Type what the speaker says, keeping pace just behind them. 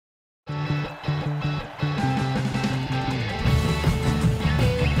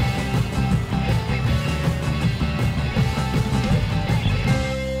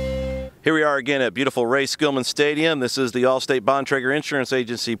Here we are again at beautiful Ray Skillman Stadium. This is the Allstate Bontrager Insurance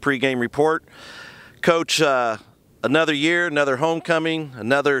Agency pregame report. Coach, another year, another homecoming,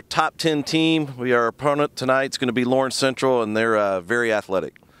 another top 10 team. Our opponent tonight is going to be Lawrence Central, and they're very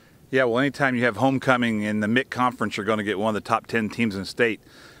athletic. Yeah, well, anytime you have homecoming in the MIC conference, you're going to get one of the top 10 teams in the state.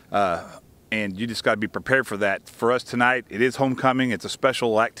 And you just got to be prepared for that. For us tonight, it is homecoming. It's a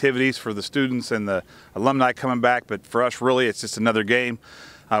special activities for the students and the alumni coming back. But for us, really, it's just another game.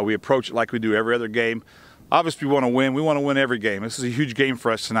 We approach it like we do every other game. Obviously, we want to win. We want to win every game. This is a huge game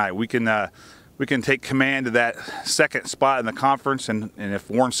for us tonight. We can take command of that second spot in the conference, and if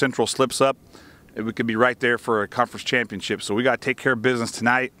Warren Central slips up, we could be right there for a conference championship. So we got to take care of business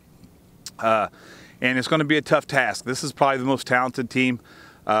tonight, and it's going to be a tough task. This is probably the most talented team,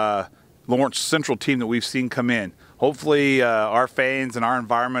 Lawrence Central team that we've seen come in. Hopefully, our fans and our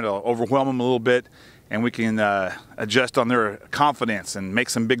environment will overwhelm them a little bit, and we can adjust on their confidence and make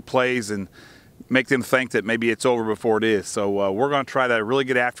some big plays and make them think that maybe it's over before it is. So we're going to try to really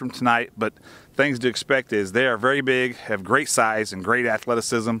get after them tonight, but things to expect is they are very big, have great size and great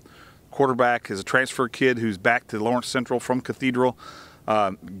athleticism. Quarterback is a transfer kid who's back to Lawrence Central from Cathedral.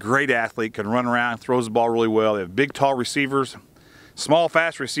 Great athlete, can run around, throws the ball really well. They have big, tall receivers, small,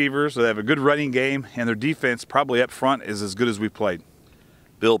 fast receivers. They have a good running game, and their defense probably up front is as good as we've played.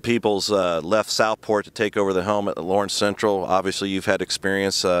 Bill Peoples left Southport to take over the helm at Lawrence Central. Obviously, you've had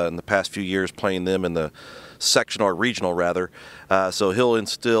experience in the past few years playing them in the sectional or regional, rather. So he'll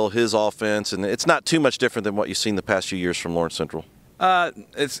instill his offense, and it's not too much different than what you've seen the past few years from Lawrence Central.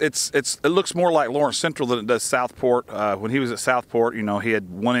 It looks more like Lawrence Central than it does Southport. When he was at Southport, you know, he had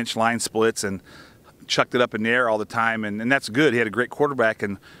 1-inch line splits and chucked it up in the air all the time, and that's good. He had a great quarterback,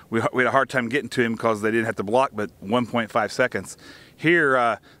 and we had a hard time getting to him because they didn't have to block but 1.5 seconds.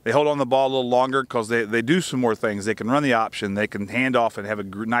 Here, they hold on the ball a little longer because they do some more things. They can run the option, they can hand off and have a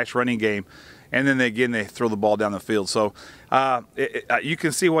nice running game, and then they throw the ball down the field. So you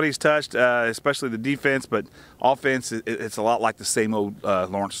can see what he's touched, especially the defense, but offense, it's a lot like the same old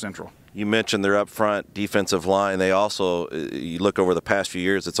Lawrence Central. You mentioned their up front defensive line. They also, you look over the past few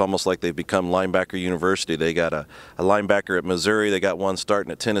years, it's almost like they've become linebacker university. They got a linebacker at Missouri. They got one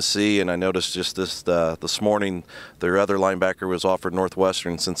starting at Tennessee, and I noticed just this morning their other linebacker was offered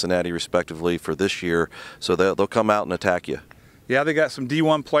Northwestern and Cincinnati respectively for this year. So they'll come out and attack you. Yeah, they got some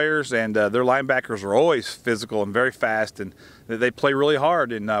D1 players, and their linebackers are always physical and very fast, and they play really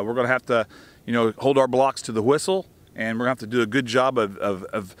hard. And we're going to have to, hold our blocks to the whistle. And we're going to have to do a good job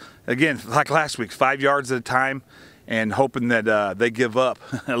of again, like last week, 5 yards at a time, and hoping that they give up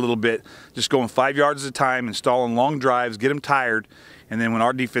a little bit. Just going 5 yards at a time, installing long drives, get them tired, and then when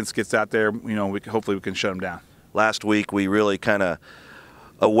our defense gets out there, hopefully we can shut them down. Last week we really kind of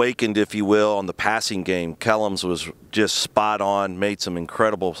awakened, if you will, on the passing game. Kellums was just spot on, made some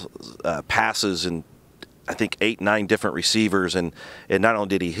incredible passes, and I think 8-9 different receivers, and not only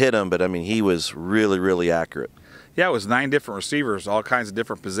did he hit them, but I mean he was really, really accurate. Yeah, it was 9 different receivers, all kinds of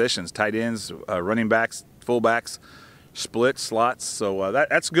different positions, tight ends, running backs, fullbacks, splits, slots. So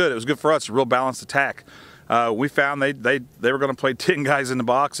that's good. It was good for us, a real balanced attack. We found they were going to play 10 guys in the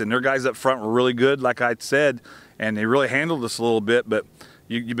box, and their guys up front were really good, like I said, and they really handled us a little bit. But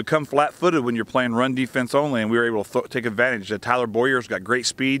you become flat-footed when you're playing run defense only, and we were able to take advantage. Tyler Boyer's got great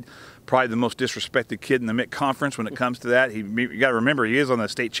speed, probably the most disrespected kid in the MIC conference when it comes to that. You got to remember, he is on the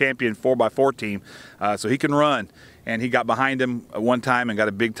state champion 4x4 team, so he can run. And he got behind him one time and got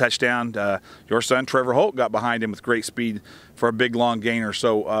a big touchdown. Your son, Trevor Holt, got behind him with great speed for a big, long gainer.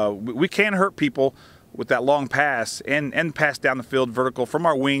 So we can hurt people with that long pass and pass down the field vertical from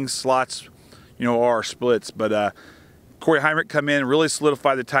our wings, slots, or our splits. But Corey Heinrich come in, really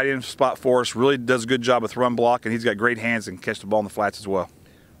solidify the tight end spot for us, really does a good job with run block, and he's got great hands and catch the ball in the flats as well.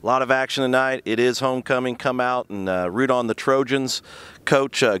 A lot of action tonight. It is homecoming. Come out and root on the Trojans.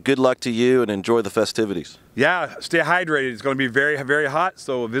 Coach, good luck to you and enjoy the festivities. Yeah, stay hydrated. It's going to be very, very hot,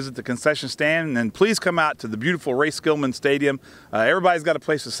 so visit the concession stand, and then please come out to the beautiful Ray Skillman Stadium. Everybody's got a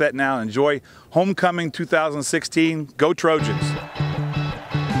place to sit now and enjoy homecoming 2016. Go Trojans!